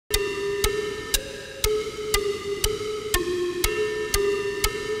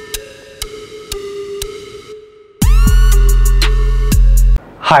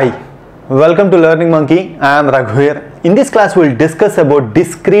Hi, welcome to Learning Monkey. I am Raghu here. In this class, we will discuss about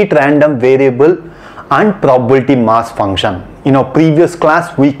discrete random variable and probability mass function. In our previous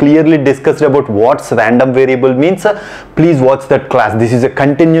class, we clearly discussed about what's random variable means. Please watch that class. This is a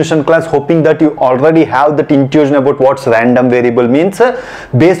continuation class, hoping that you already have that intuition about what's random variable means.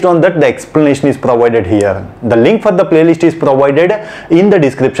 Based on that, the explanation is provided here. The link for the playlist is provided in the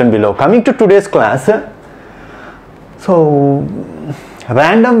description below. Coming to today's class,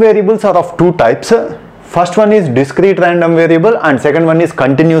 random variables are of two types. First one is discrete random variable and second one is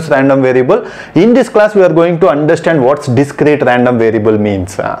continuous random variable. In this class we are going to understand what's discrete random variable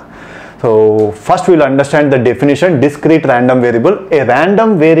means. So first we will understand the definition. Discrete random variable, a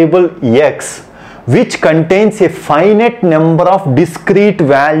random variable x which contains a finite number of discrete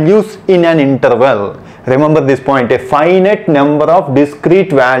values in an interval. Remember this point, a finite number of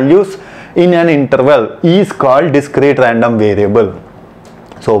discrete values in an interval is called discrete random variable.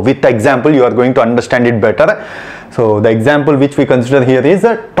 So with the example you are going to understand it better. So the example which we consider here is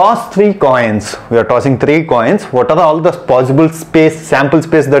toss 3 coins. We are tossing 3 coins. What are all the possible sample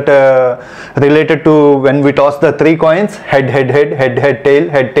space that related to when we toss the 3 coins? Head, head, head, head, head, tail,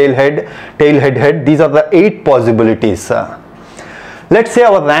 head, tail, head, tail, head, head. These are the 8 possibilities. Let's say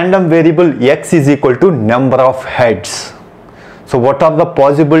our random variable x is equal to number of heads. So what are the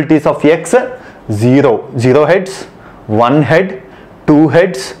possibilities of x? 0 heads, 1 head, 2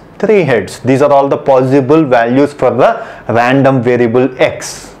 heads, 3 heads. These are all the possible values for the random variable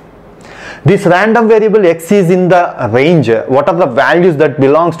x. This random variable x is in the range. What are the values that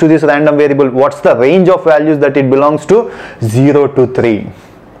belongs to this random variable? What's the range of values that it belongs to? 0 to 3.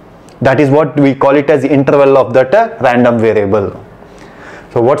 That is what we call it as interval of that random variable.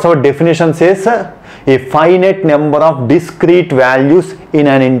 So what's our definition says? A finite number of discrete values in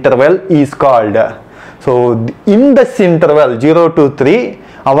an interval is called. So in this interval 0 to 3,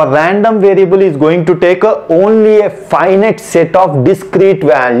 our random variable is going to take only a finite set of discrete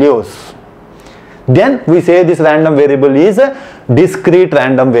values. Then we say this random variable is a discrete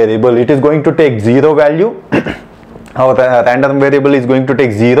random variable. It is going to take 0 value. Our random variable is going to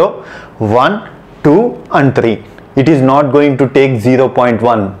take 0, 1, 2 and 3. It is not going to take 0.1,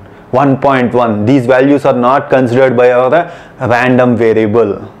 1.1. These values are not considered by our random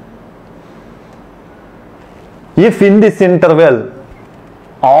variable. If in this interval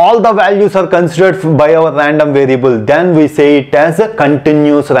all the values are considered by our random variable, then we say it as a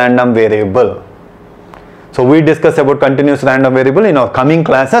continuous random variable. So we discuss about continuous random variable in our coming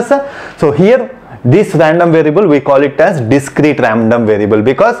classes. So here this random variable we call it as discrete random variable,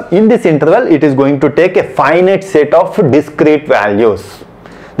 because in this interval it is going to take a finite set of discrete values.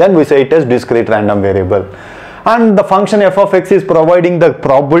 Then we say it as discrete random variable. And the function f of x is providing the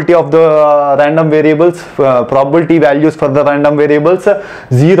probability of the random variables, probability values for the random variables.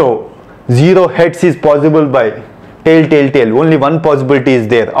 0 heads is possible by tail, tail, tail. Only one possibility is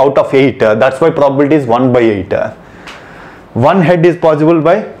there out of 8. That's why probability is 1 by 8. 1 head is possible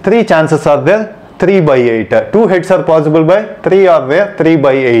by 3 chances are there, 3 by 8. 2 heads are possible by 3 are there, 3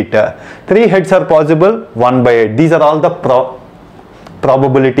 by 8. 3 heads are possible, 1 by 8. These are all the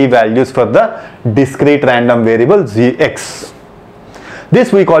probability values for the discrete random variable x.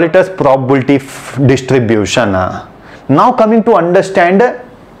 This we call it as probability distribution. Now coming to understand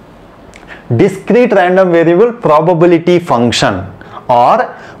discrete random variable probability function,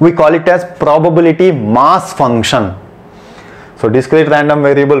 or we call it as probability mass function. So discrete random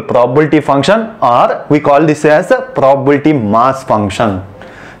variable probability function, or we call this as a probability mass function.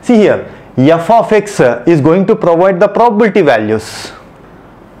 See here, f of x is going to provide the probability values.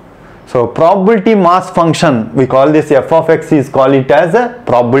 So probability mass function, we call this f of x is call it as a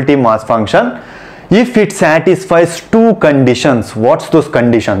probability mass function if it satisfies 2 conditions. What's those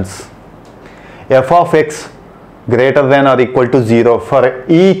conditions? F of x greater than or equal to 0 for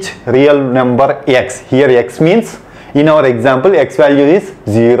each real number x. Here x means, in our example, x value is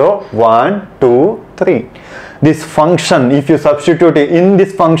 0, 1, 2, 3. This function, if you substitute in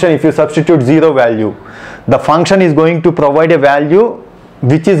this function, if you substitute 0 value, the function is going to provide a value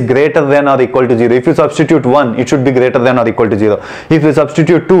which is greater than or equal to 0. If you substitute 1, it should be greater than or equal to 0. If you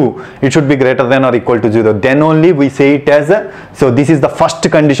substitute 2, it should be greater than or equal to 0. Then only we say it as a, so this is the first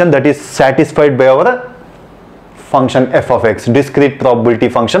condition that is satisfied by our function f of x, discrete probability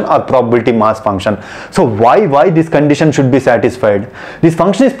function or probability mass function. So why this condition should be satisfied? This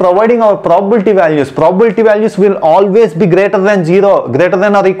function is providing our probability values. Probability values will always be greater than 0, greater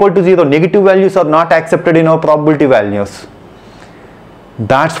than or equal to 0. Negative values are not accepted in our probability values.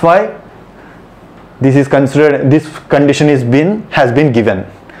 That's why this is considered, this condition has been given.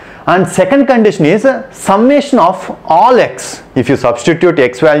 And second condition is summation of all x. If you substitute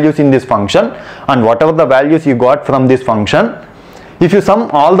x values in this function and whatever the values you got from this function, if you sum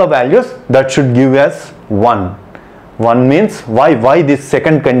all the values, that should give us 1. 1 means why this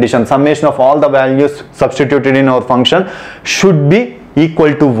second condition, summation of all the values substituted in our function should be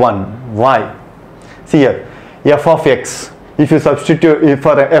equal to 1. Why? See here, f of x. If you substitute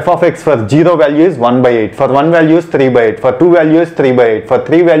for f of x for 0 value is 1 by 8, for 1 value is 3 by 8, for 2 value is 3 by 8, for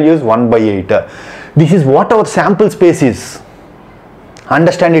 3 value is 1 by 8. This is what our sample space is.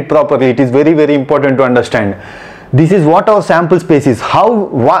 Understand it properly. It is very, very important to understand. This is what our sample space is.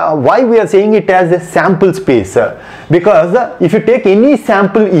 Why we are saying it as a sample space? Because if you take any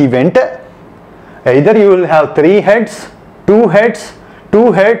sample event, either you will have 3 heads, 2 heads,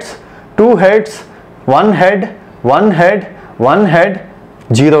 2 heads, 2 heads, 1 head, 1 head, 1 head,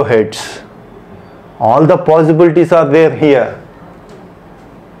 0 heads. All the possibilities are there here.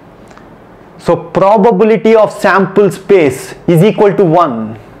 So probability of sample space is equal to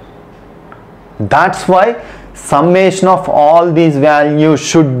 1. That's why summation of all these values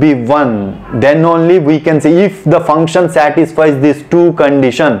should be 1. Then only we can say, if the function satisfies these two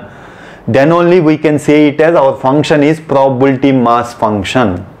conditions, then only we can say it as our function is probability mass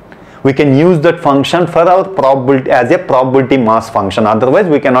function. We can use that function for our probability as a probability mass function. Otherwise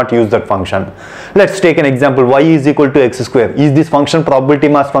we cannot use that function. Let's take an example. Y is equal to x square. Is this function probability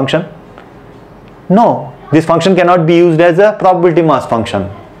mass function? No, this function cannot be used as a probability mass function.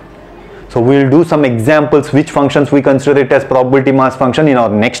 So we will do some examples which functions we consider it as probability mass function in our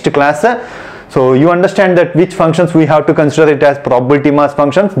next class. So you understand that which functions we have to consider it as probability mass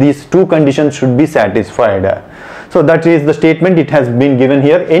functions. These two conditions should be satisfied. So that is the statement. It has been given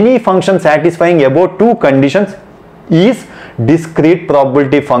here. Any function satisfying above two conditions is discrete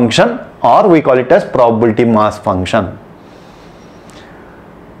probability function, or we call it as probability mass function.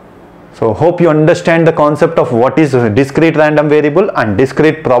 So hope you understand the concept of what is a discrete random variable and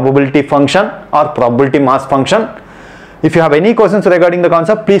discrete probability function or probability mass function. If you have any questions regarding the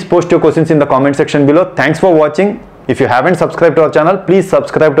concept, please post your questions in the comment section below. Thanks for watching. If you haven't subscribed to our channel, please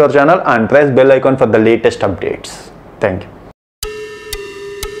subscribe to our channel and press bell icon for the latest updates. Thank you.